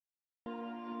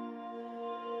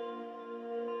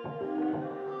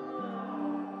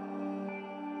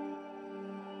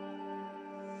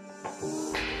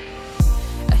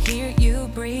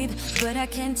breathe, but I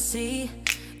can't see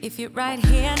if you're right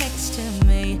here next to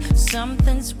me.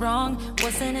 Something's wrong,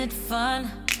 wasn't it fun?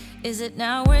 Is it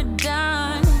now we're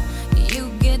done?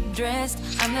 You get dressed,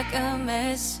 I look a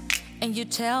mess, and you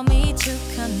tell me to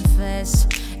confess,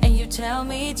 and you tell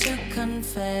me to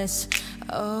confess.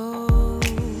 Oh.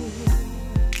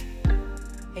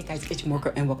 Hey guys, it's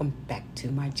Mooregirl and welcome back to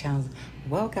my channel.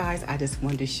 Well guys, I just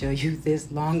wanted to show you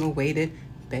this long-awaited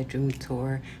bedroom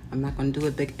tour. I'm not going to do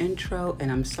a big intro,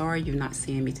 and I'm sorry you're not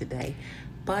seeing me today,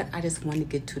 but I just want to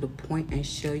get to the point and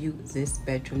show you this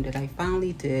bedroom that I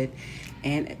finally did.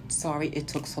 And sorry it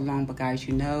took so long, but guys,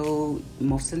 you know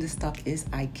most of the stuff is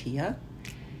Ikea,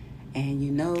 and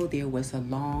you know there was a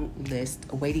long list,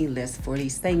 a waiting list for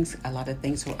these things. A lot of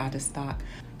things were out of stock,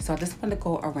 so I just want to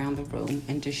go around the room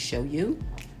and just show you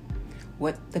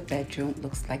what the bedroom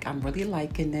looks like. I'm really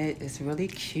liking it. It's really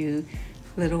cute,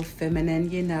 little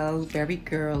feminine, you know, very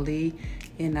girly.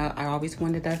 You know, I always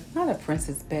wanted not a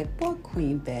princess bed, but a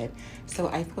queen bed. So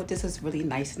I thought this was really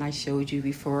nice, and I showed you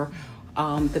before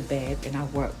the bed, and I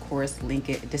will of course link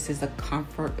it. This is a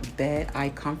comfort bed,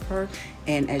 IComfort,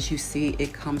 and as you see,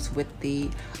 it comes with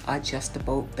the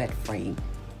adjustable bed frame.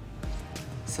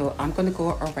 So I'm going to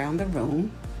go around the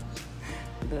room.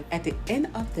 At the end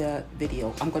of the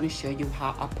video, I'm going to show you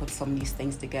how I put some of these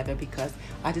things together, because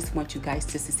I just want you guys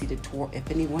just to see the tour. If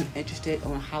anyone interested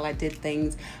on how I did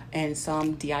things and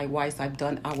some DIYs I've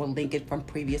done, I will link it from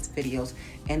previous videos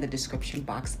in the description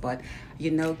box. But you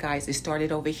know guys, it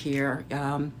started over here,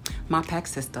 my pack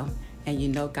system. And you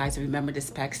know guys, remember this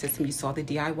pack system, you saw the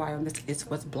DIY on this, it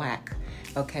was black,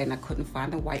 okay, and I couldn't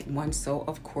find a white one, so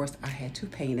of course I had to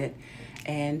paint it.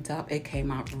 And it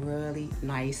came out really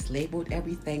nice, labeled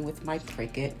everything with my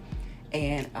Cricut,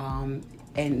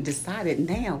 and decided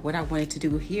now what I wanted to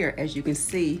do here. As you can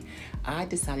see, I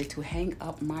decided to hang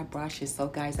up my brushes. So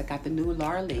guys, I got the new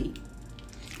Larly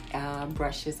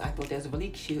brushes. I thought that was really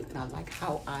cute, and I like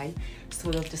how I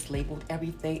sort of just labeled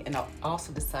everything. And I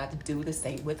also decided to do the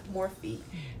same with Morphe.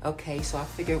 Okay, so I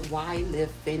figured, why leave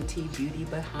Fenty Beauty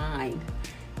behind?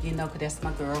 You know, because that's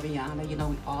my girl Rihanna. You know,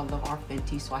 we all love our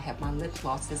Fenty. So I have my lip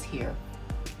glosses here.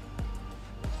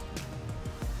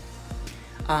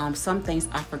 Some things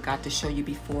I forgot to show you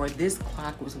before. This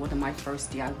clock was one of my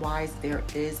first DIYs. There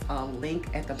is a link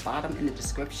at the bottom in the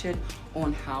description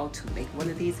on how to make one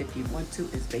of these if you want to.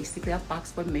 It's basically a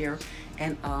boxwood mirror,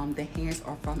 and the hands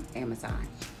are from Amazon.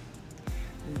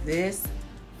 This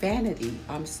vanity,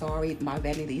 I'm sorry, my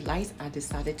vanity lights, I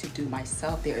decided to do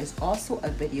myself. There is also a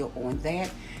video on that,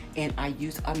 and I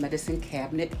used a medicine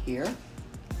cabinet here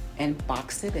and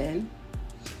box it in.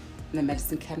 The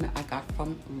medicine cabinet I got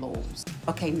from Lowe's.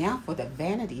 Okay, now for the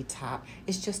vanity top,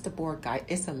 it's just a board guide.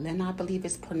 It's a Lynn, I believe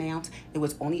it's pronounced. It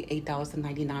was only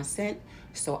 $8.99.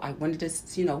 So I wanted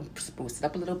to, you know, spruce it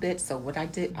up a little bit. So what I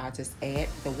did, I just add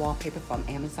the wallpaper from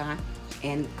Amazon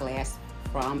and glass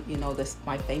from, you know, this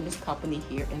my famous company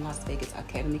here in Las Vegas,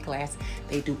 Academy Glass.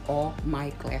 They do all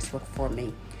my glass work for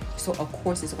me. So of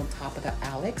course it's on top of the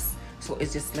Alex. So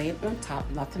it's just laying on top,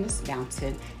 nothing is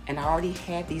mounted, and I already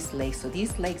had these legs. So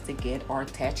these legs again are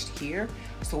attached here.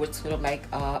 So it's sort of like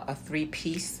a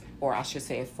 3-piece, or I should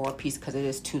say a 4-piece, because it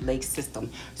is 2-leg system.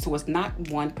 So it's not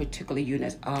one particular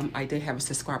unit. I did have a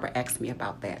subscriber ask me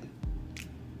about that.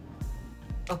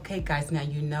 Okay guys, now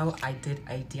you know I did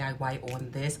a DIY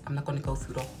on this. I'm not going to go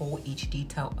through the whole each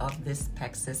detail of this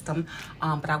pack system,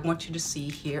 but I want you to see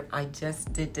here, I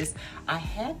just did this. I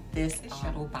had this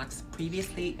shadow box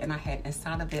previously, and I had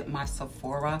inside of it my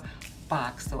Sephora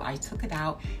box. So I took it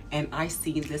out, and I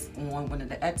seen this on one of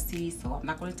the Etsy, so I'm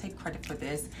not going to take credit for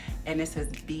this. And it says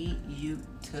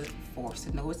Beautiful. So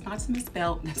no, it's not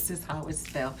misspelled. This is how it's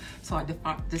spelled. So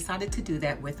I decided to do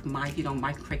that with my, you know,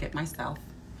 my Cricut myself.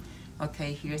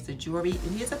 Okay, here's the jewelry,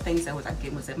 and here's the things that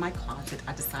was in my closet.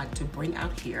 I decided to bring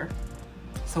out here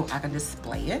so I can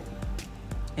display it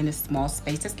in a small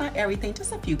space. It's not everything,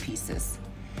 just a few pieces.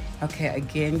 Okay,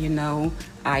 again, you know,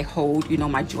 I hold, you know,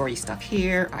 my jewelry stuff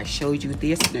here. I showed you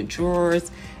this in the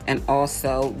drawers, and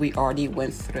also we already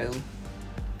went through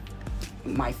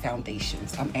my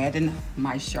foundations. I'm adding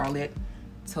my Charlotte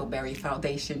Tilbury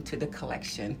foundation to the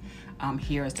collection.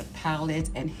 Here is the palette,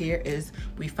 and here is,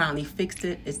 we finally fixed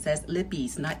it. It says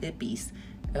lippies, not ippies.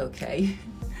 Okay,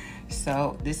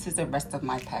 so this is the rest of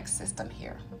my pack system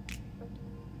here.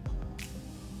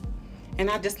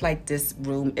 And I just like this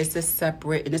room. It's just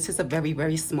separate, and this is a very,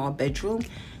 very small bedroom.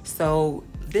 So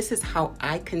this is how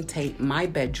I contain my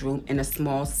bedroom in a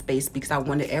small space, because I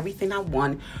wanted everything I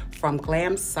want, from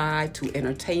glam side to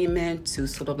entertainment to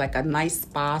sort of like a nice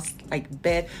spa like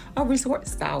bed, a resort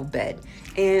style bed,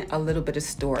 and a little bit of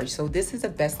storage. So this is the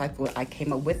best I thought I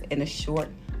came up with in a short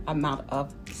amount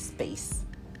of space.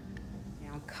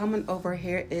 Now coming over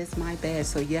here is my bed.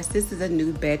 So yes, this is a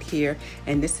new bed here,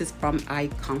 and this is from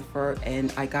IComfort,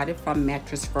 and I got it from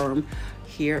Mattress Firm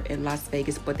here in Las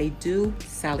Vegas, but they do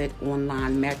sell it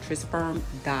online,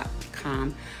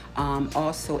 mattressfirm.com.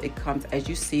 Also, it comes, as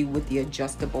you see, with the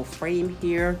adjustable frame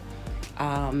here.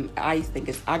 I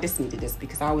just needed this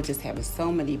because I was just having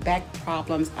so many back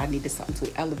problems. I needed something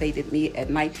to elevate me at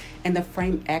night, and the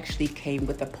frame actually came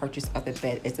with the purchase of the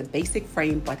bed. It's a basic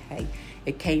frame, but hey,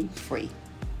 it came free.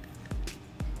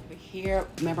 Over here,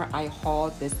 remember I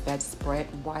hauled this bedspread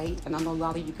white, and I know a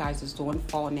lot of you guys is doing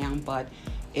fall now, but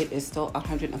it is still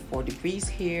 104 degrees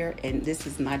here, and this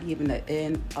is not even the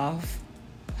end of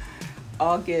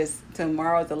August.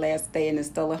 Tomorrow's the last day and it's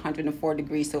still 104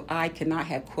 degrees, so I cannot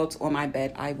have quilts on my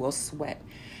bed. I will sweat.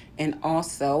 And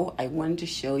also, I wanted to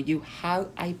show you how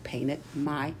I painted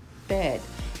my bed.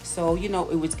 So, you know,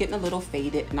 it was getting a little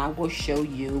faded, and I will show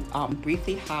you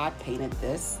briefly how I painted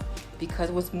this, because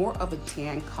it was more of a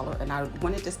tan color, and I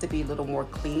wanted this to be a little more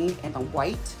clean and a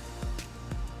white.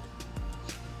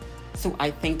 So I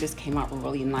think this came out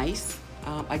really nice.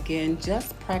 Again,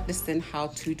 just practicing how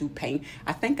to do paint.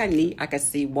 I think I could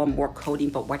see one more coating,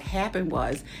 but what happened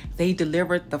was they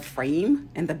delivered the frame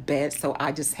and the bed, so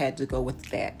I just had to go with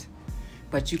that.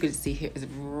 But you can see here, it's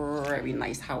very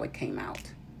nice how it came out.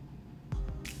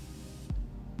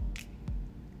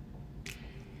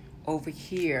 Over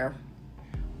here,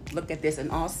 look at this.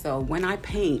 And also, when I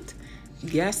paint,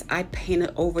 yes, I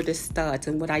painted over the studs,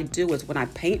 and what I do is when I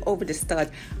paint over the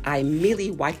studs, I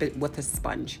immediately wipe it with a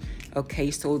sponge.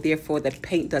 Okay, so therefore the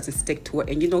paint doesn't stick to it,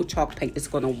 and you know chalk paint is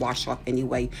going to wash off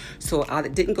anyway. So I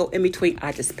didn't go in between.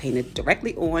 I just painted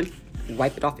directly on,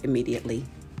 wipe it off immediately.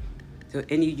 So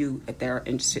any of you that are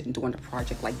interested in doing a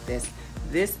project like this,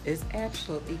 this is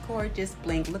absolutely gorgeous.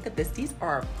 Bling, look at this. These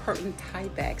are curtain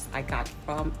tiebacks I got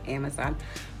from Amazon.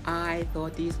 I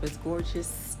thought these was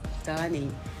gorgeous,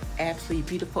 stunning, absolutely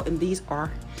beautiful, and these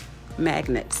are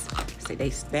magnets. See, they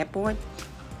snap on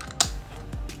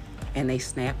and they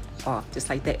snap off just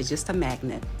like that. It's just a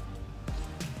magnet.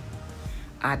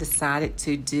 I decided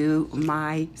to do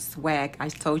my swag. I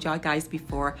told y'all guys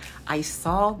before, I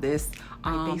saw this,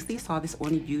 I basically saw this on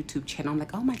a YouTube channel. I'm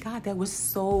like, oh my God, that was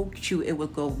so cute. It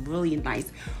would go really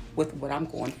nice with what I'm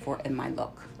going for in my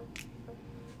look.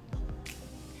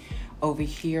 Over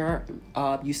here,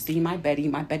 you see my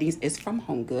bedding. My bedding is from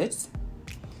Home Goods.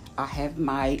 I have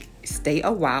my Stay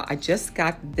a While. I just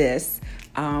got this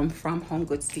from Home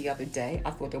Goods the other day.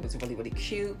 I thought it was really, really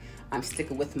cute. I'm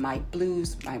sticking with my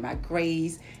blues, my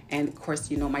grays, and of course,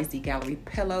 you know, my Z Gallery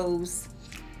pillows.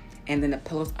 And then the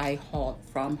pillows I hauled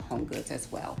from Home Goods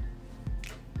as well.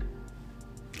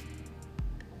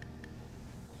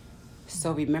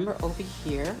 So remember over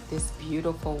here, this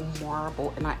beautiful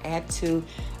marble, and I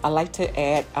like to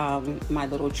add my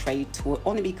little tray to it,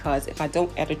 only because if I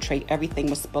don't add a tray, everything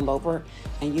will spill over.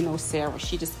 And you know, Sarah,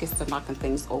 she just gets to knocking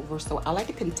things over. So I like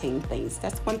to contain things.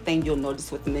 That's one thing you'll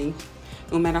notice with me.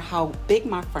 No matter how big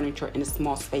my furniture in a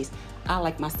small space, I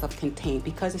like my stuff contained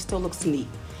because it still looks neat.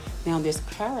 Now this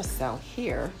carousel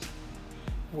here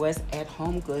was at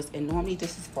Home Goods, and normally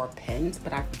this is for pens,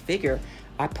 but I figure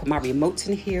I put my remotes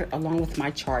in here along with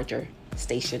my charger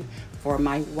station for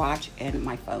my watch and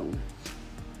my phone.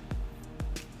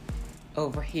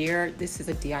 Over here, this is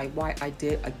a DIY I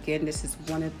did. Again, this is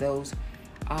one of those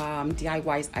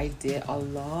DIYs I did a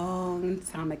long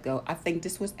time ago. I think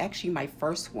this was actually my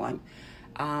first one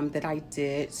that I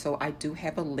did. So I do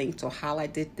have a link to how I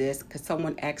did this, because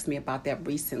someone asked me about that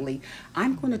recently.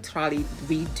 I'm going to try to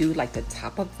redo like the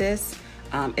top of this.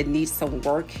 It needs some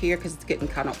work here because it's getting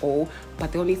kind of old,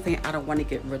 but the only thing I don't want to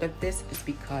get rid of this is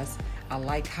because I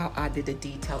like how I did the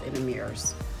detail in the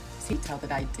mirrors. Detail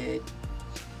that I did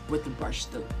with the brush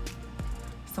stroke.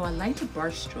 So I like the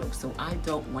brush stroke, so I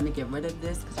don't want to get rid of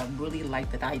this because I really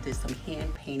like that I did some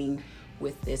hand painting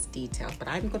with this detail, but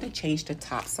I'm going to change the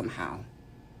top somehow.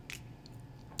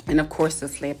 And of course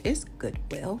this lamp is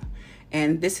Goodwill,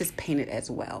 and this is painted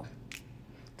as well,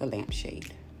 the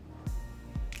lampshade.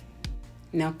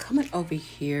 Now coming over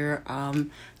here,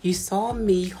 you saw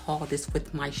me haul this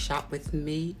with my Shop With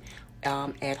Me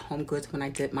at Home Goods when I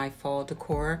did my fall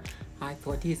decor. I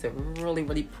thought these are really,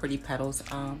 really pretty petals.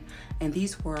 And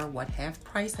these were, what, half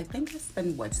price? I think I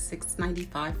spent, what,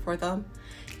 $6.95 for them.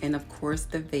 And of course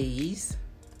the vase.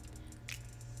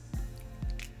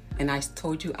 And I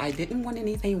told you I didn't want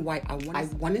anything white. I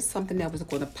wanted something that was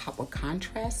going to pop with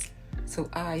contrast. So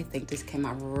I think this came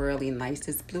out really nice.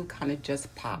 This blue kind of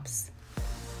just pops.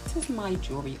 This is my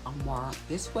jewelry armoire.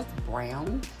 This was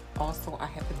brown, Also, I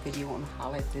have a video on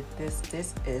how I did this.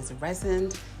 This is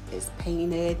resined, it's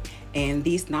painted, and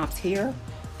these knobs here,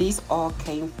 these all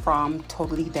came from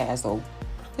Totally Dazzled.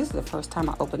 This is the first time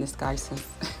I opened this, guy, since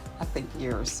I think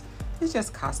years. It's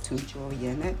just costume jewelry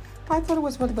in it. But I thought it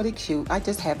was really, really cute. I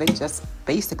just have it just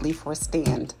basically for a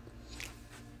stand.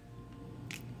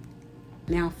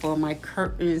 Now for my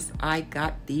curtains, I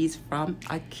got these from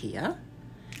Ikea.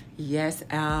 Yes,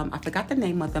 I forgot the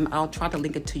name of them. I'll try to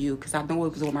link it to you because I know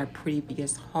it was on my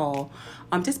previous haul.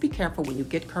 Just be careful when you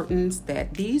get curtains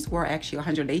that these were actually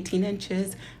 118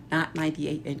 inches, not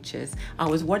 98 inches. I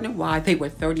was wondering why they were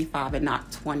 35 and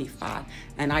not 25.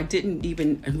 And I didn't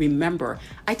even remember.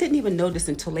 I didn't even notice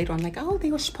until later. I'm like, oh,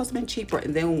 they were supposed to be cheaper.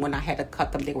 And then when I had to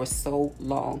cut them, they were so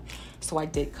long. So I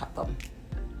did cut them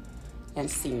and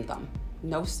seam them.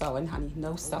 No sewing, honey,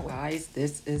 no sewing. Guys,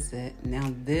 this is it.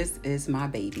 Now, this is my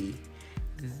baby.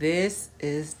 This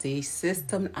is the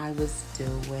system I was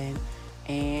doing.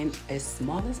 And as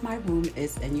small as my room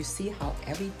is, and you see how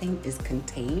everything is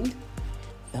contained,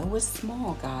 though it's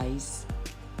small, guys.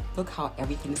 Look how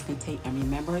everything is contained. And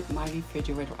remember my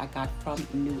refrigerator I got from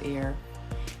NewAir.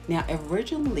 Now,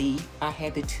 originally, I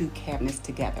had the two cabinets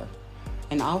together.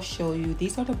 And I'll show you,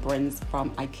 these are the Brins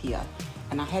from Ikea.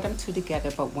 And I had them two together,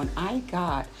 but when I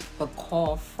got the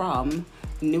call from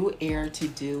NewAir to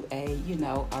do a,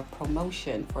 a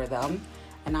promotion for them,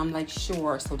 and I'm like,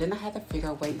 sure. So then I had to figure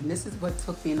out, wait, and this is what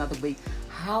took me another week.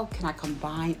 How can I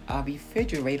combine a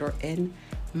refrigerator in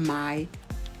my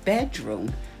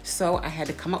bedroom? So I had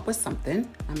to come up with something.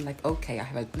 I'm like, okay, I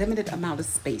have a limited amount of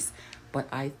space, but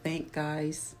I think,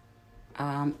 guys,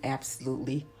 I'm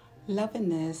absolutely loving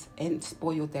this and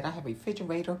spoiled that I have a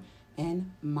refrigerator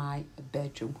in my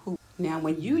bedroom. Now,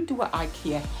 when you do an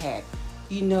IKEA hack,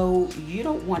 you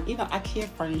don't want, IKEA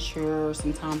furniture,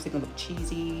 sometimes it can look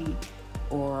cheesy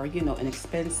or,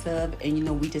 inexpensive,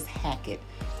 and, we just hack it.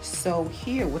 So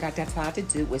here, what I decided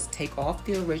to do was take off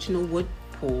the original wood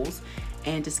pulls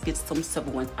and just get some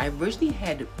silver ones. I originally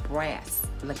had brass,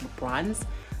 like bronze,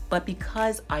 but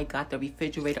because I got the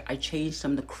refrigerator, I changed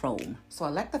them to chrome. So I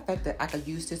like the fact that I could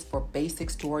use this for basic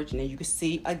storage. And as you can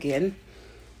see, again,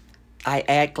 I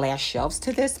add glass shelves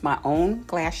to this, my own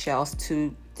glass shelves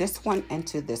to this one and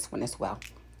to this one as well.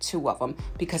 Two of them,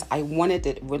 because I wanted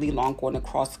it really long going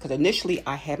across, because initially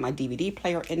I had my DVD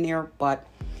player in there, but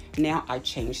now I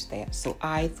changed that. So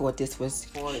I thought this was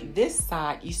for this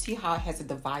side. You see how it has a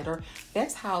divider?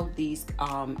 That's how these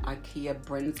IKEA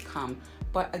Brins come.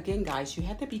 But again, guys, you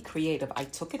have to be creative. I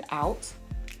took it out,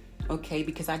 okay,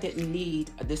 because I didn't need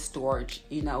this storage.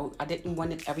 I didn't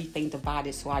want everything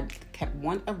divided, so I kept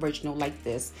one original like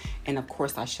this. And of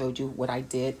course, I showed you what I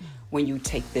did when you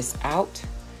take this out,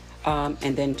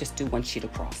 and then just do one sheet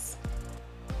across.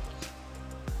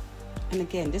 And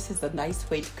again, this is a nice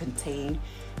way to contain,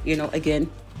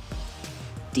 again,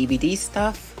 DVD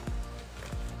stuff,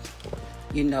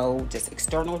 just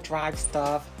external drive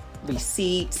stuff,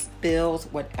 receipts, bills,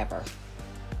 whatever.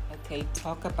 Okay,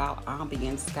 talk about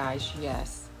ambience, guys.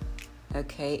 Yes.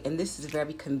 Okay, and this is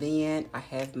very convenient. I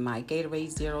have my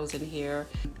Gatorade Zeros in here.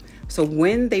 So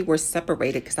when they were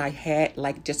separated, because I had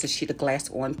like just a sheet of glass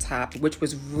on top, which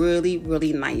was really,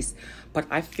 really nice. But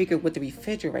I figured with the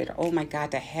refrigerator, oh my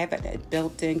God, to have it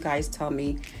built in, guys, tell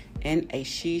me, in a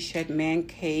she shed, man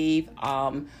cave,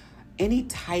 any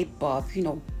type of,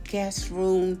 guest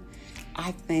room,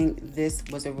 I think this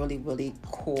was a really, really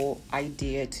cool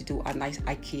idea to do a nice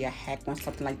IKEA hack on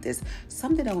something like this.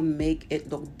 Something that will make it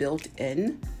look built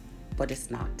in, but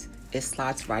it's not. It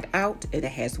slides right out and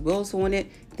it has wheels on it.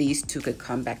 These two could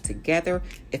come back together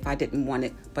if I didn't want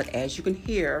it. But as you can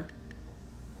hear,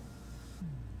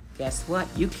 guess what?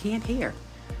 You can't hear.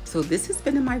 So this has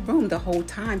been in my room the whole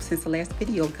time since the last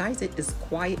video. Guys, it is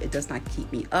quiet. It does not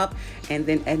keep me up. And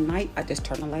then at night, I just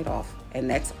turn the light off. And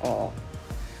that's all.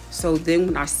 So then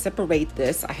when I separate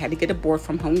this, I had to get a board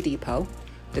from Home Depot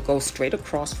to go straight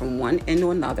across from one end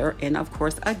to another. And of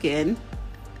course, again,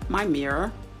 my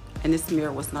mirror. And this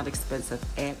mirror was not expensive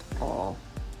at all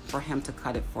for him to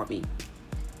cut it for me.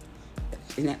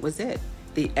 And that was it.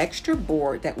 The extra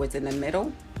board that was in the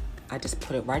middle, I just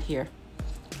put it right here.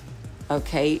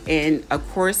 Okay, and of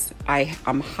course,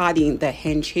 I'm hiding the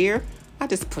hinge here. I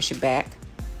just push it back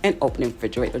and open the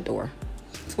refrigerator door.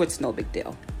 So it's no big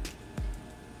deal.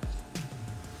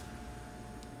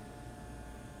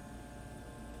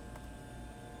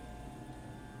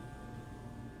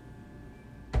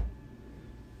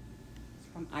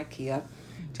 From IKEA.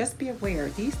 Just be aware,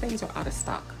 these things are out of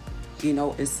stock.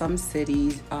 In some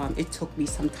cities, it took me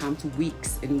sometimes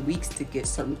weeks and weeks to get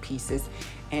certain pieces.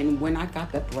 And when I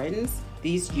got the Brins,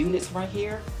 these units right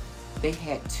here, they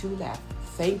had 2 left.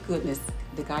 thank goodness.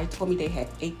 The guy told me they had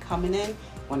 8 coming in.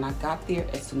 When I got there,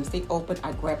 as soon as they opened,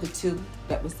 I grabbed the 2.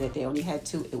 That was it. They only had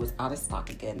 2. It was out of stock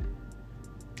again.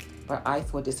 But I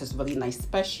thought this is really nice,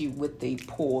 especially with the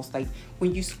pulls. Like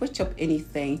when you switch up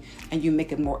anything and you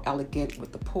make it more elegant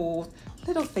with the pulls,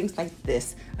 little things like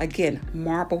this. Again,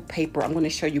 marble paper. I'm going to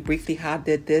show you briefly how I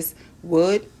did this.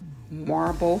 Wood,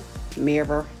 marble,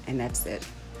 mirror, and that's it.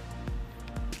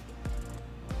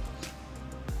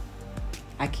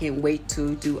 I can't wait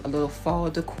to do a little fall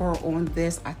decor on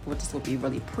this. I thought this would be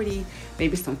really pretty.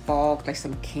 Maybe some fog, like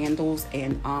some candles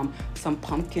and some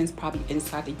pumpkins probably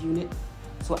inside the unit.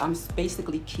 So I'm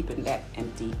basically keeping that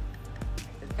empty.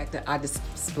 The fact that I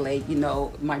displayed, you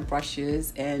know, my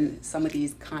brushes and some of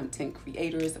these content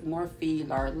creators, Morphe,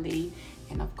 Laura Lee,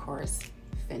 and of course,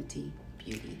 Fenty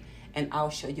Beauty. And I'll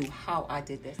show you how I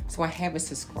did this. So I have a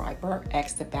subscriber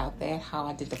asked about that, how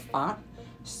I did the font.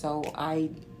 So I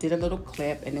did a little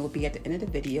clip and it will be at the end of the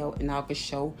video, and I'll just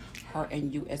show her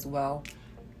and you as well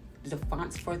the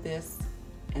fonts for this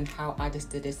and how I just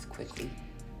did this quickly.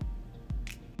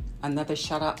 Another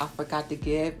shout out I forgot to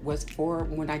give was for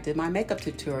when I did my makeup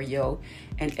tutorial,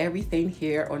 and everything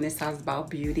here on this side is about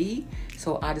beauty.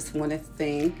 So I just want to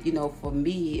thank, you know, for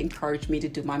me, encouraged me to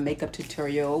do my makeup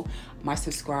tutorial, my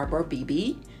subscriber,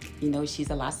 BB. You know, she's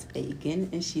a Las Vegan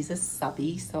and she's a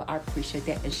subby, so I appreciate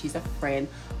that. And she's a friend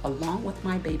along with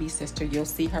my baby sister. You'll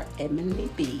see her, Emily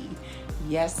B.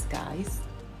 Yes, guys.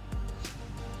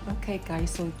 Okay,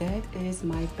 guys, so that is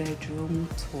my bedroom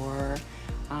tour.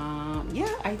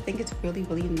 Yeah, I think it's really,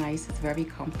 really nice. It's very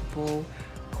comfortable,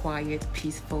 quiet,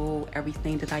 peaceful,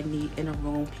 everything that I need in a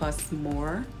room plus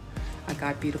more. I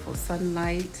got beautiful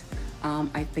sunlight.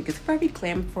 I think it's very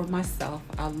glam for myself.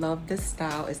 I love this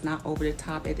style. It's not over the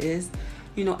top. It is,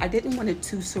 you know, I didn't want it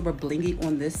too super blingy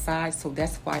on this side, so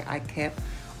that's why I kept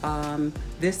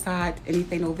this side.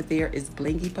 Anything over there is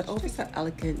blingy, but it's an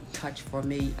elegant touch for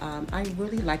me. I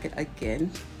really like it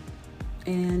again.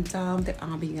 And the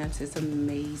ambiance is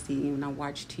amazing. When I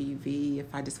watch TV, if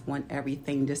I just want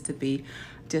everything just to be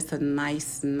just a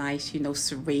nice, you know,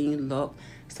 serene look.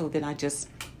 So then I just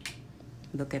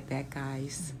look at that,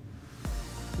 guys.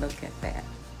 Look at that.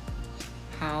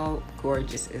 How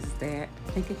gorgeous is that?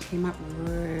 I think it came out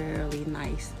really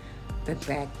nice. The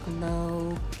back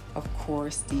glow, of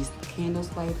course, these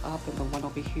candles light up, and the one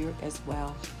over here as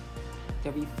well.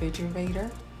 The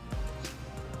refrigerator,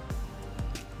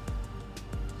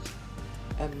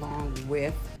 along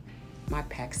with my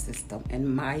pack system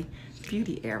and my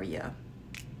beauty area.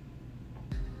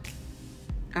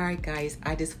 All right, guys,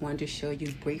 I just wanted to show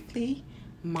you briefly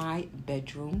my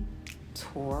bedroom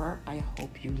tour. I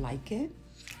hope you like it.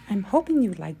 I'm hoping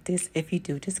you like this. If you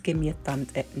do, just give me a thumbs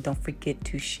up, and don't forget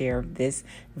to share this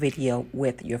video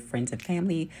with your friends and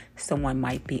family. Someone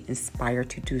might be inspired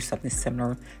to do something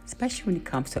similar, especially when it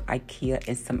comes to IKEA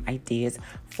and some ideas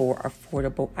for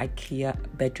affordable IKEA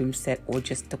bedroom set or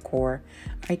just decor.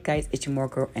 All right, guys, it's your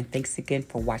Mooregirl, and thanks again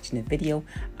for watching the video.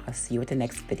 I'll see you at the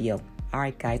next video. All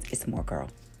right, guys, it's Mooregirl.